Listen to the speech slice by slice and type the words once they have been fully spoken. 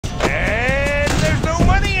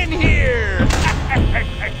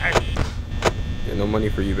money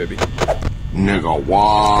for you, baby. Nigga,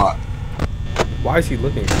 what? Why is he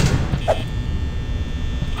looking at me?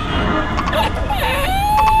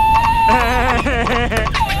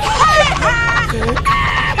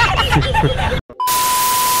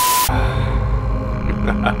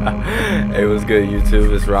 Hey, what's good,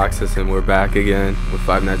 YouTube? It's Roxas, and we're back again with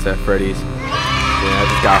Five Nights at Freddy's. Yeah, I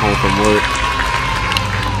just got home from work.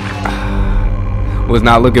 Was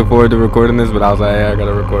not looking forward to recording this, but I was like, hey, I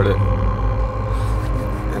gotta record it.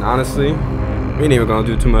 And honestly, we ain't even gonna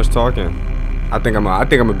do too much talking. I think I'm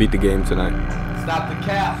gonna beat the game tonight. Stop the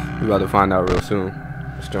cap. We're about to find out real soon.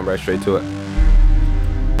 Let's jump right straight to it.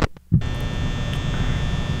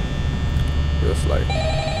 Real slight.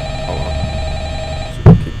 Hold on. So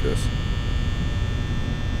we'll keep this.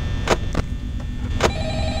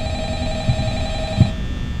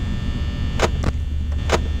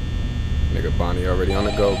 Nigga Bonnie already on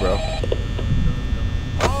the go, bro.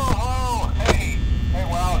 Oh, hey,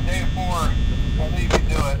 wow, day 4. I knew you could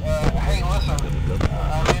do it. Hey, listen,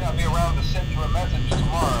 I may not be around to send you a message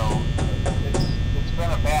tomorrow. It's been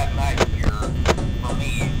a bad night here for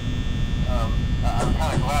me. I'm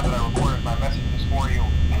kind of glad that I recorded my messages for you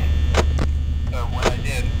when I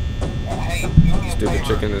did. Hey, do me a Stupid favor.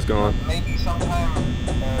 chicken is gone. Maybe sometime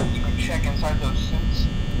you could check inside those suits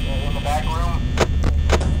in the back room.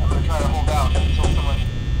 I'm going to try to hold out until someone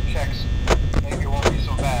checks. Maybe it won't be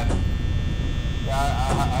so bad. Yeah,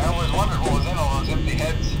 I always wondered what was in all those empty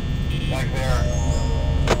heads back there.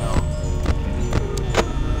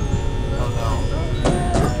 Oh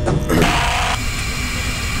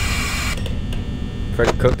no.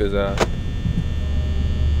 Freddy cooked his ass.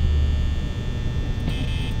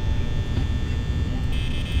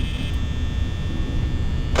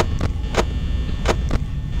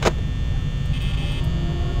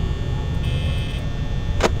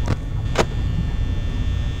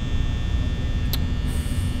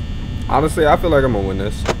 Honestly, I feel like I'm gonna win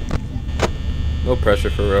this. No pressure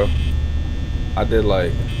for real. I did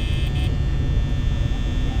like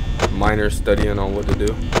minor studying on what to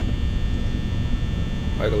do.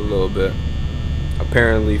 Like a little bit.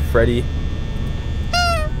 Apparently Freddy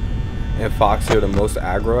and Foxy are the most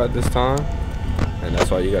aggro at this time. And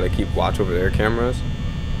that's why you gotta keep watch over their cameras.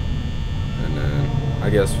 And then I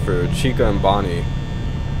guess for Chica and Bonnie,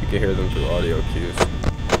 you can hear them through audio cues.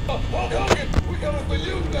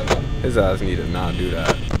 His ass need to not do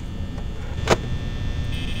that.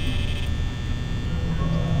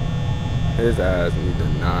 His ass need to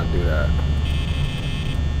not do that.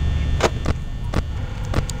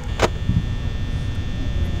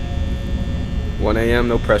 $1 a.m.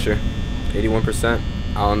 no pressure. 81%.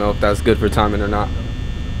 I don't know if that's good for timing or not.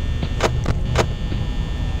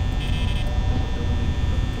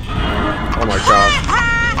 Oh my gosh.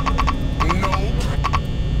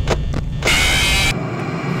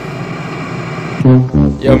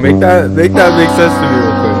 Yo, make that make sense to me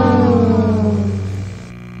real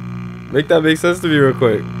quick. Make that make sense to me real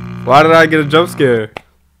quick. Why did I get a jump scare?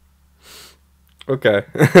 Okay.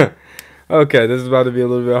 Okay, this is about to be a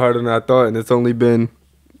little bit harder than I thought, and it's only been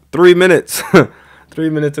 3 minutes. 3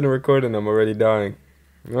 minutes in the recording, I'm already dying.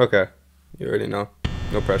 Okay. You already know.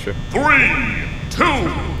 No pressure. 3, 2,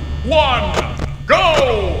 1,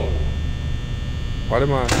 go! Why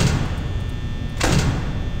am I?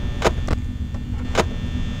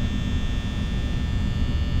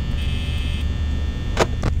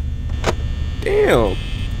 Damn.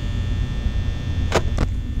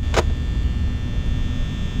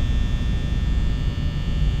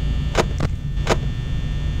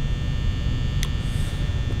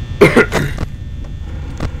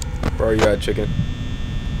 Where are you at, chicken?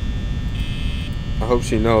 I hope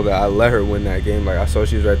she know that I let her win that game. Like, I saw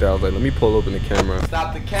she was right there. I was like, let me pull open the camera.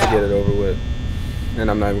 Stop the To cap. get it over with.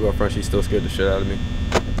 And I'm not even going front. She's still scared the shit out of me.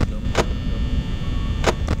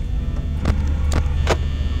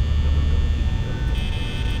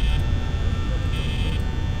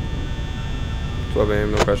 $12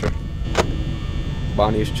 a.m. no pressure.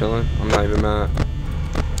 Bonnie's chilling. I'm not even mad.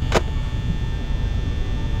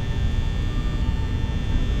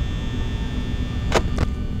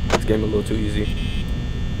 This game a little too easy.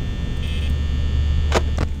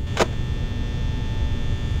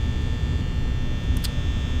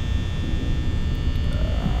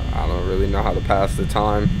 I don't really know how to pass the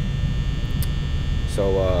time.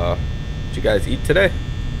 So, did you guys eat today?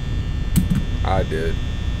 I did.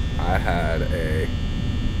 I had a.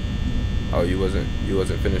 Oh, you wasn't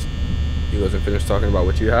finished. You wasn't finished talking about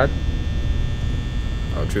what you had.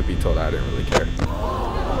 Oh, truth be told, I didn't really care.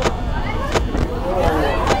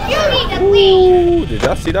 You need to leave. Ooh, did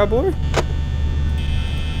y'all see that boy?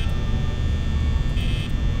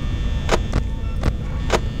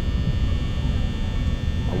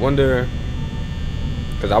 wonder,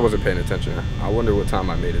 because I wasn't paying attention. I wonder what time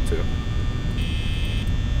I made it to.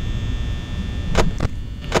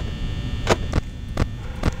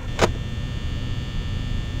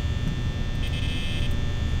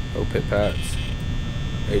 No pit pats.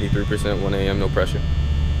 83%, 1 a.m. No pressure.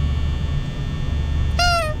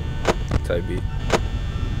 Type beat.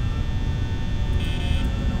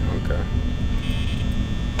 Okay.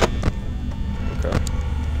 Okay.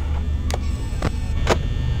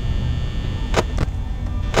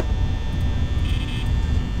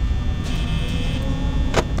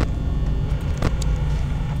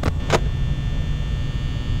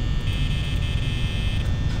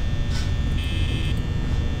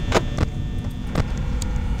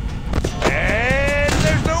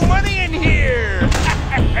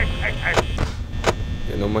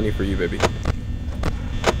 No money for you, baby.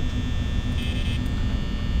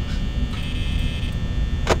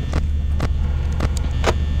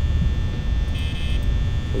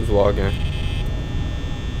 Who's walking?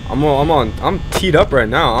 I'm teed up right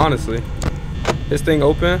now, honestly. This thing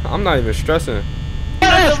open, I'm not even stressing.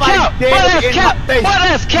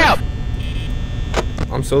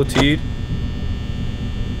 I'm so teed.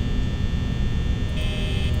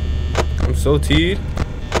 I'm so teed.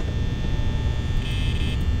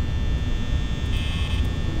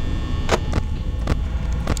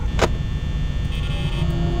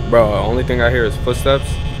 Bro, the only thing I hear is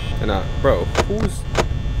footsteps, and bro, who's?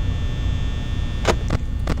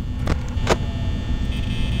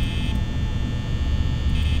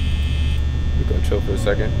 We gonna chill for a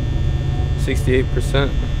second.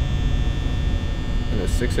 68%, and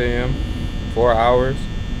it's 6 a.m. 4 hours.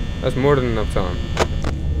 That's more than enough time.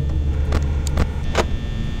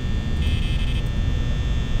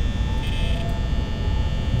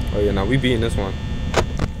 Oh yeah, now we beating this one.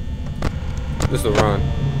 This is the run.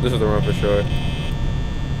 This is the run for sure.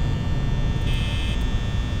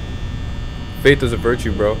 Faith is a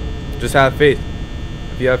virtue, bro. Just have faith.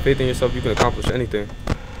 If you have faith in yourself, you can accomplish anything.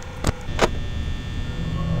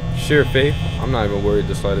 Sheer faith. I'm not even worried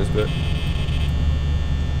the slightest bit.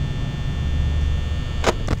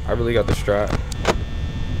 I really got the strat.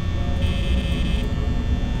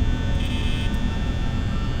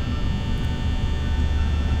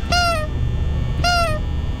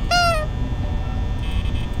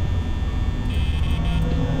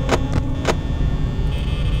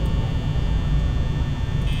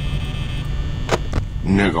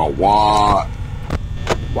 Nigga, what?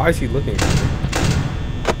 Why is he looking at me?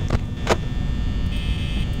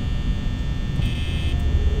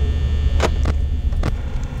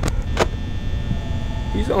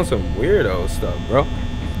 He's on some weirdo stuff, bro.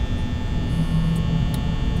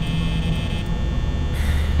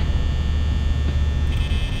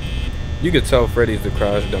 You could tell Freddy's the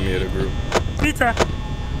crash dummy of the group. Pizza.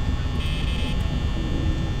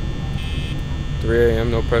 3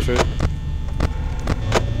 a.m. no pressure.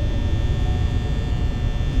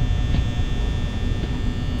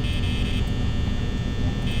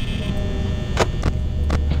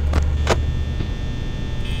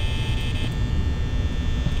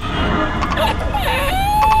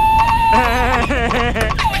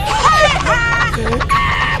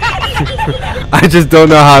 I just don't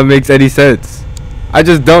know how it makes any sense. I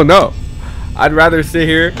just don't know. I'd rather sit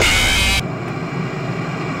here.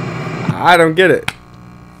 I don't get it.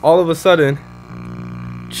 All of a sudden,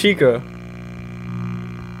 Chica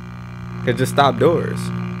could just stop doors.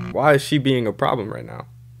 Why is she being a problem right now?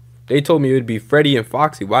 They told me it would be Freddy and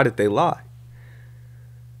Foxy. Why did they lie?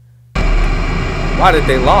 Why did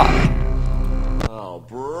they lie? Oh,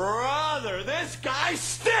 brother, this guy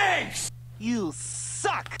stinks! You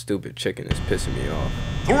suck. Stupid chicken is pissing me off.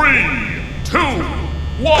 3, 2,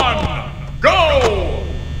 1, go!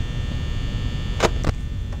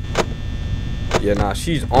 Yeah, nah,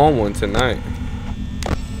 she's on one tonight.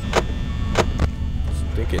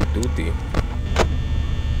 Stinking duty.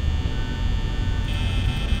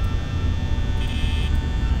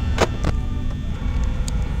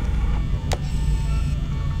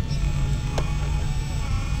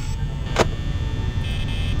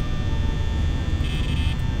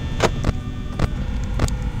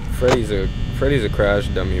 Freddy's a crash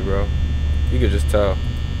dummy, bro. You could just tell.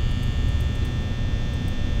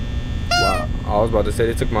 Wow, I was about to say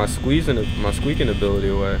they took my squeaking ability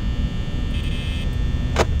away.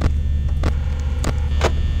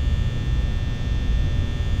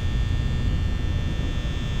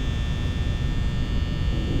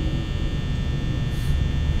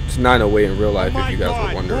 It's 9:08 in real life, if you guys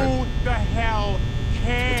were wondering. Who the hell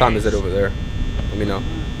cares? What time is it over there? Let me know.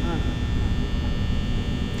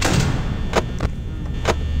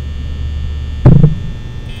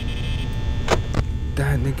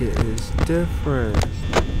 That nigga is different.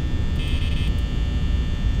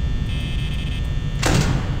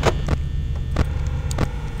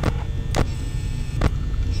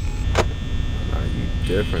 Nah, you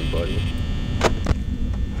different, buddy.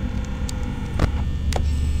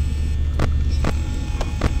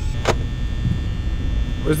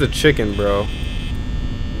 Where's the chicken, bro?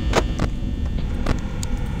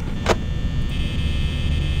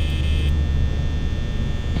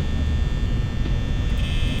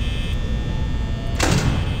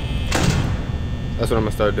 That's what I'm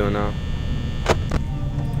gonna start doing now.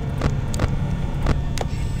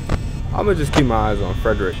 I'm gonna just keep my eyes on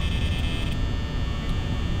Frederick.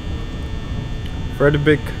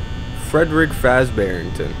 Frederick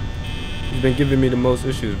Fazbarrington. He's been giving me the most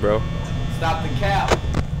issues, bro. Stop the cap.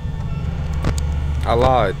 I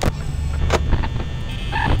lied.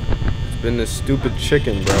 It's been this stupid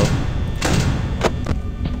chicken, bro.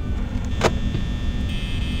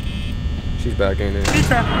 She's back, ain't it?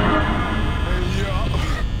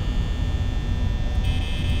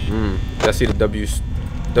 Y'all see the W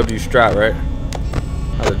strat, right?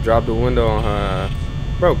 I had to drop the window on her.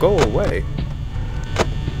 Bro, go away.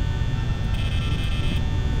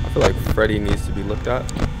 I feel like Freddy needs to be looked at.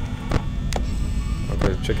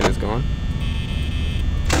 Okay, the chicken is gone.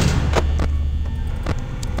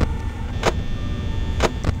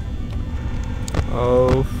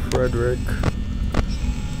 Oh, Frederick.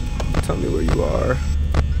 Tell me where you are.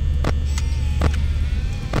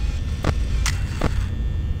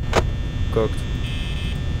 Cooked.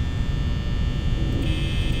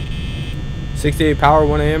 68 power,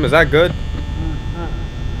 1 a.m. Is that good?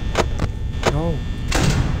 No.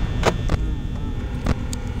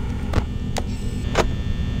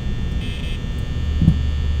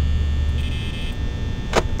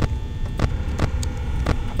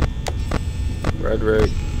 Frederick,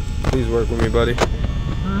 please work with me, buddy.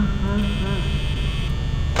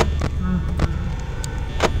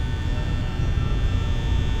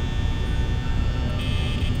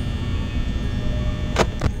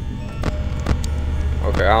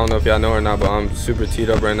 Okay, I don't know if y'all know or not, but I'm super teed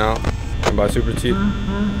up right now. And by super teed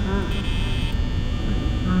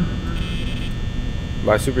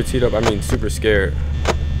up, I mean super scared.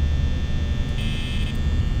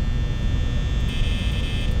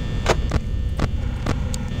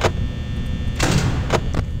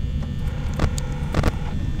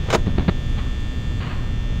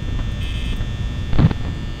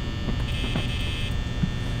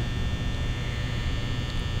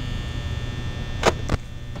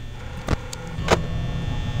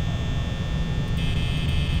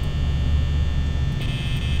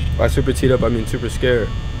 By super teed up, I mean super scared.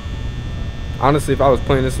 Honestly, if I was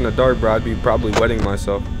playing this in the dark, bro, I'd be probably wetting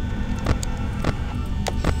myself.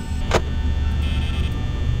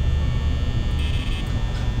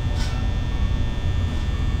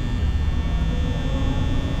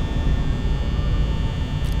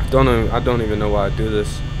 I don't even know why I do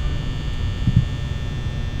this.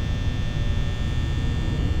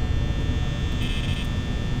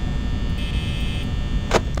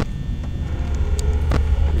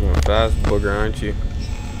 Fast booger, aren't you?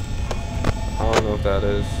 I don't know if that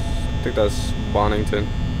is. I think that's Bonington.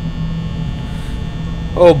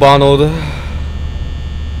 Oh, Bonald.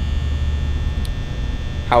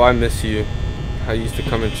 How I miss you. How you used to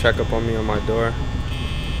come and check up on me on my door.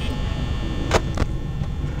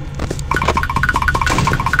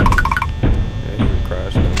 Yeah, he would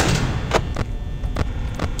crash them.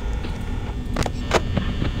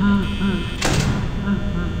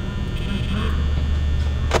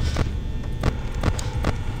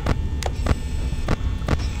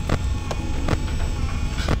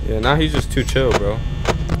 Yeah, now he's just too chill, bro.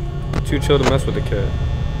 Too chill to mess with the kid.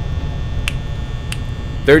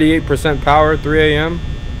 38% power, 3 a.m.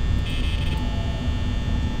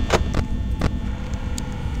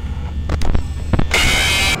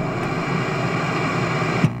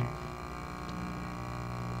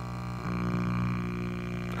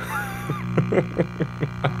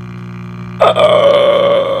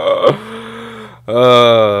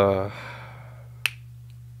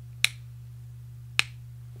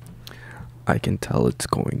 I can tell it's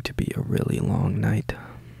going to be a really long night.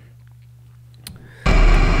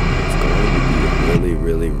 It's going to be a really,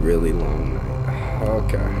 really, really long night.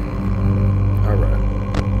 Okay.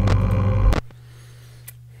 Alright.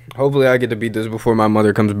 Hopefully I get to beat this before my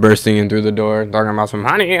mother comes bursting in through the door talking about some,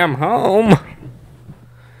 honey, I'm home.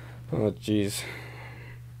 Oh, jeez.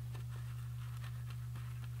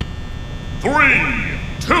 3,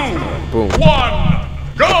 2, Boom. 1,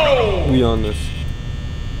 go! We on this.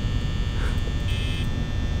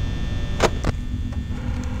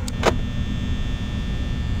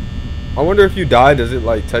 I wonder if you die, does it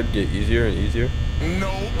like type get easier and easier?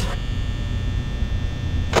 Nope.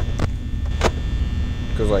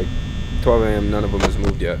 Because like 12 a.m. none of them has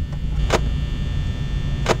moved yet.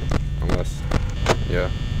 Unless,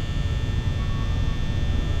 yeah.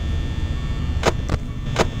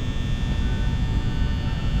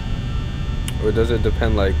 Or does it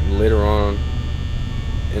depend like later on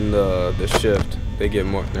in the shift they get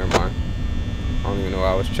more? Never mind. I don't even know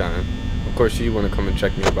why I was chatting. Of course you want to come and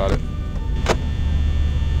check me about it.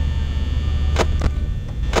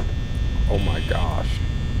 Oh my gosh.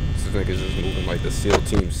 This nigga's just moving like the SEAL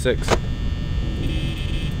Team 6.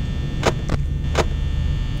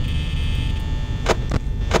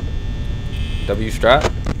 W strat?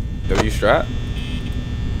 W strat?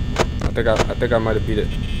 I think I might have beat it.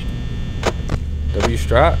 W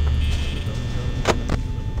strat?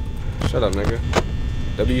 Shut up, nigga.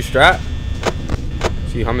 W strat?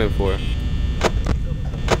 See, I'm in for it.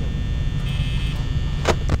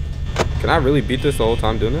 Can I really beat this the whole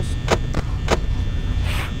time doing this?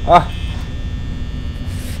 Ah.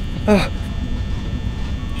 Ah.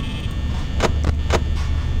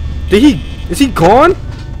 Is he gone?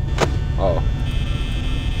 Oh.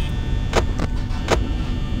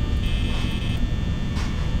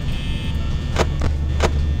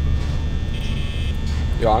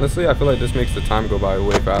 Yo, honestly, I feel like this makes the time go by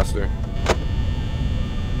way faster.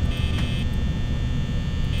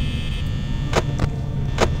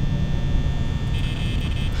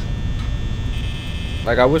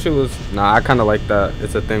 Like, I wish it was... Nah, I kind of like that.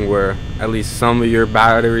 It's a thing where at least some of your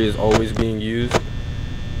battery is always being used.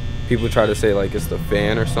 People try to say, like, it's the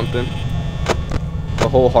fan or something. But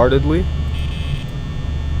wholeheartedly,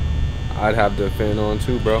 I'd have the fan on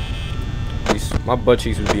too, bro. My butt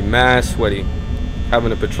cheeks would be mad sweaty. Having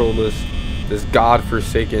to patrol this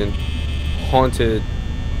godforsaken, haunted,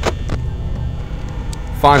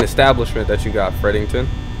 fine establishment that you got, Freddington.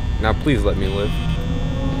 Now, please let me live.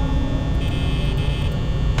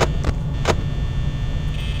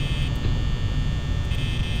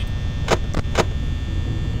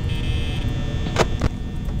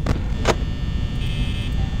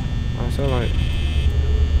 I sound like...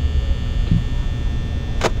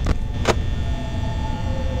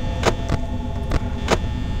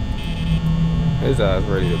 His ass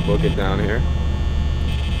ready to book it down here.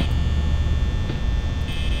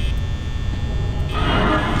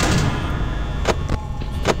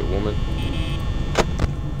 Stupid woman.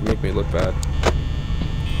 You make me look bad.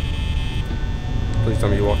 Please tell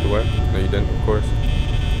me you walked away. No, you didn't, of course.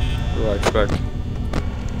 What do I expect?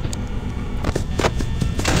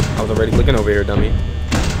 I was already looking over here, dummy.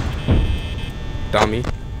 Dummy.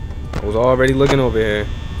 I was already looking over here.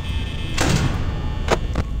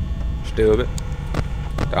 Stupid.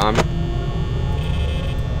 Dummy.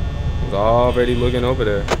 I was already looking over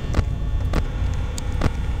there.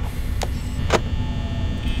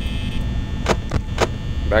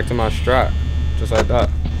 Back to my strat. Just like that.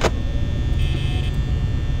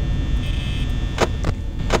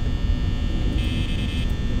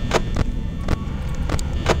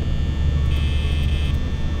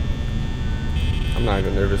 I'm not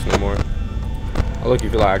even nervous no more. I look, you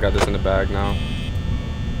feel like I got this in the bag now.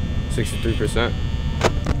 63%.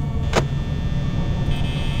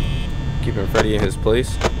 Keeping Freddy in his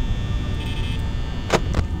place.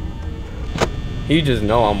 He just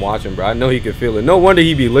know I'm watching, bro. I know he could feel it. No wonder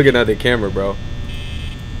he be looking at the camera, bro.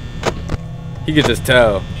 He could just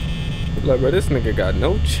tell. Like, bro, this nigga got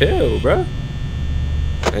no chill, bro.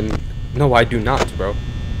 And no, I do not, bro.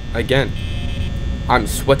 Again, I'm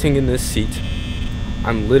sweating in this seat.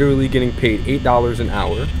 I'm literally getting paid $8 an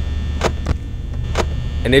hour.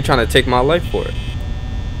 And they're trying to take my life for it.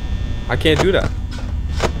 I can't do that.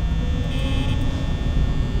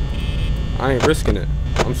 I ain't risking it.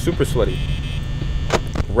 I'm super sweaty.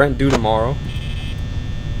 Rent due tomorrow.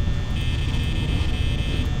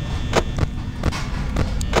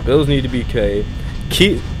 Bills need to be paid.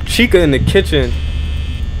 Chica in the kitchen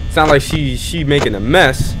sound like she making a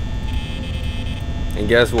mess. And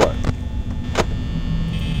guess what?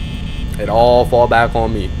 It all fall back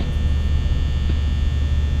on me.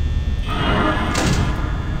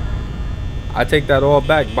 I take that all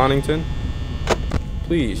back, Bonington.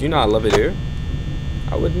 Please, you know I love it here.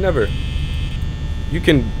 I would never. You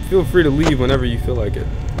can feel free to leave whenever you feel like it.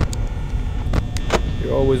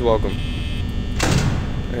 You're always welcome.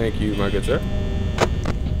 Thank you, my good sir.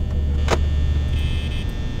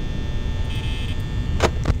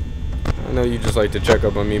 I know you just like to check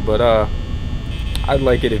up on me, but I'd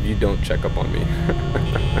like it if you don't check up on me.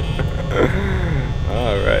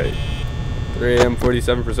 Alright. 3 AM,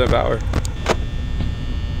 47% power.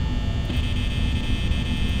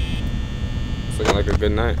 looking like a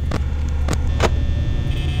good night.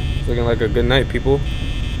 It's looking like a good night, people.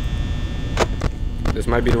 This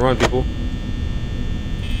might be the run, people.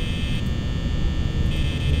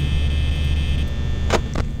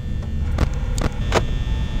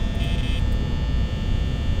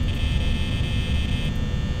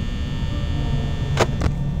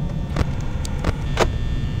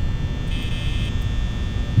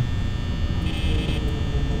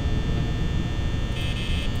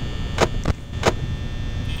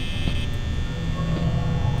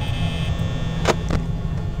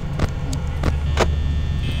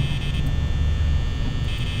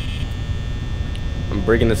 I'm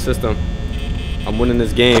breaking the system. I'm winning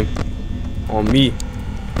this game. On me.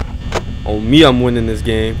 On me, I'm winning this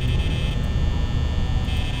game.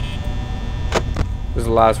 This is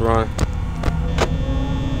the last run.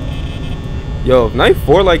 Yo, if night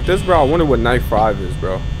 4 like this, bro, I wonder what night 5 is,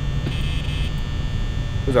 bro.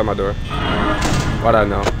 Who's at my door? Why'd I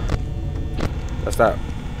know? That's that.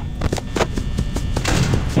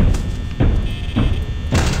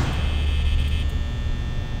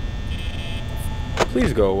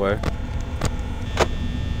 Please go away.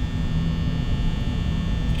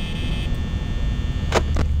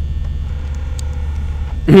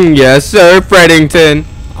 Yes, sir, Freddington.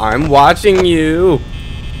 I'm watching you.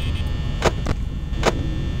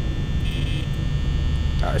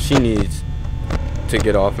 She needs to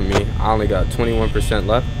get off of me. I only got 21%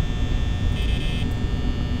 left.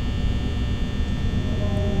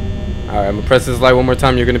 Alright, I'm gonna press this light one more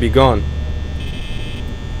time. You're gonna be gone.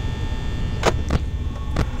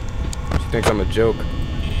 She thinks I'm a joke.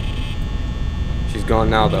 She's gone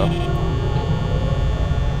now, though.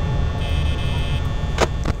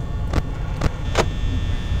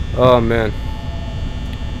 Oh, man.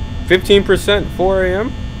 15%, 4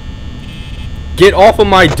 a.m.? Get off of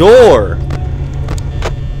my door!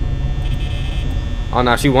 Oh,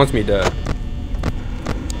 nah, she wants me dead.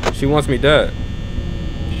 She wants me dead.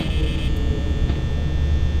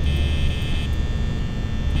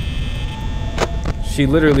 She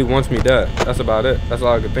literally wants me dead. That's about it. That's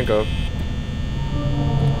all I could think of.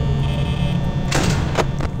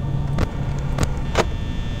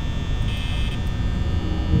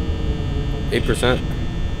 %.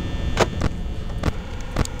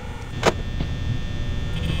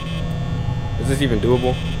 Is this even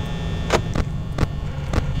doable?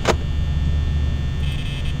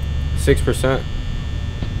 6%.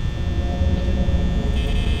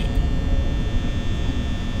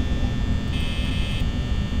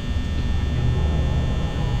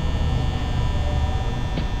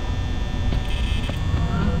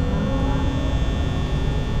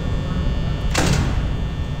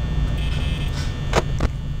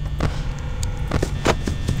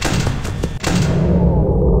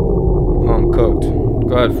 I'm cooked.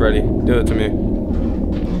 Go ahead, Freddy. Do it to me.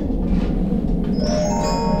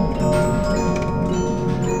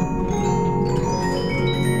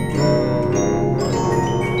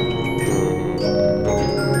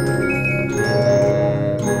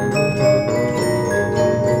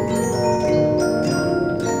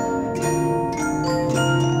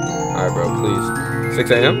 Alright, bro, please.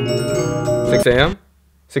 6 a.m.? 6 a.m.?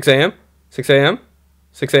 6 a.m.? 6 a.m.?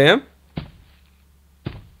 6 a.m.?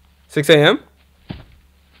 6 a.m.?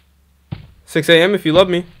 6 a.m. if you love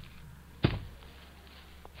me.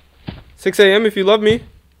 6 a.m. if you love me.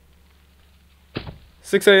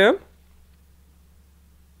 6 a.m.?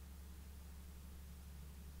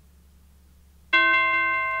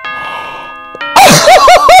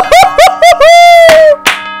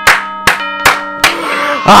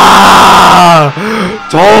 Ah!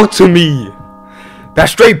 Talk to me.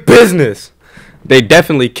 That's straight business. They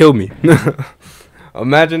definitely killed me.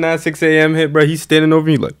 Imagine that 6 a.m. hit, bro. He's standing over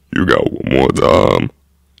me like, you got one more time.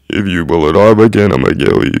 If you pull it off again, I'm gonna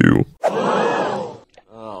kill you.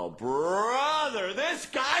 Oh, brother, this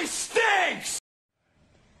guy stinks!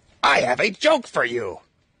 I have a joke for you.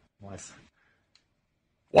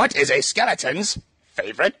 What is a skeleton's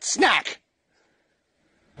favorite snack?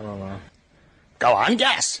 I don't know. Go on,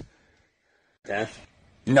 guess. Death?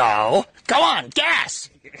 No. Go on, guess.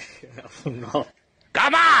 No.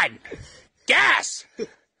 Come on. Guess.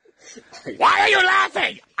 Why are you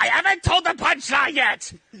laughing? I haven't told the punchline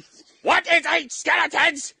yet. What is a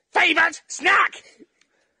skeleton's favorite snack?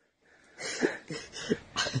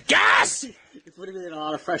 Guess. You're putting me in a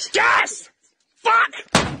lot of pressure. Guess. Fuck.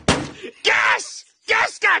 Guess.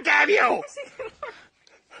 Guess, goddamn you.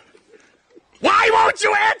 Why won't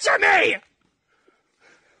you answer me?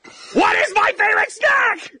 What is my favorite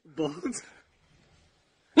snack? Bones?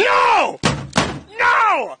 No!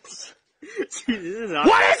 No! Jesus,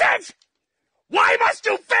 What is it? Why must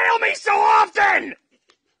you fail me so often?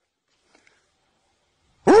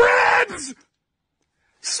 Ribs!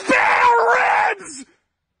 Spare ribs!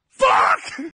 Fuck!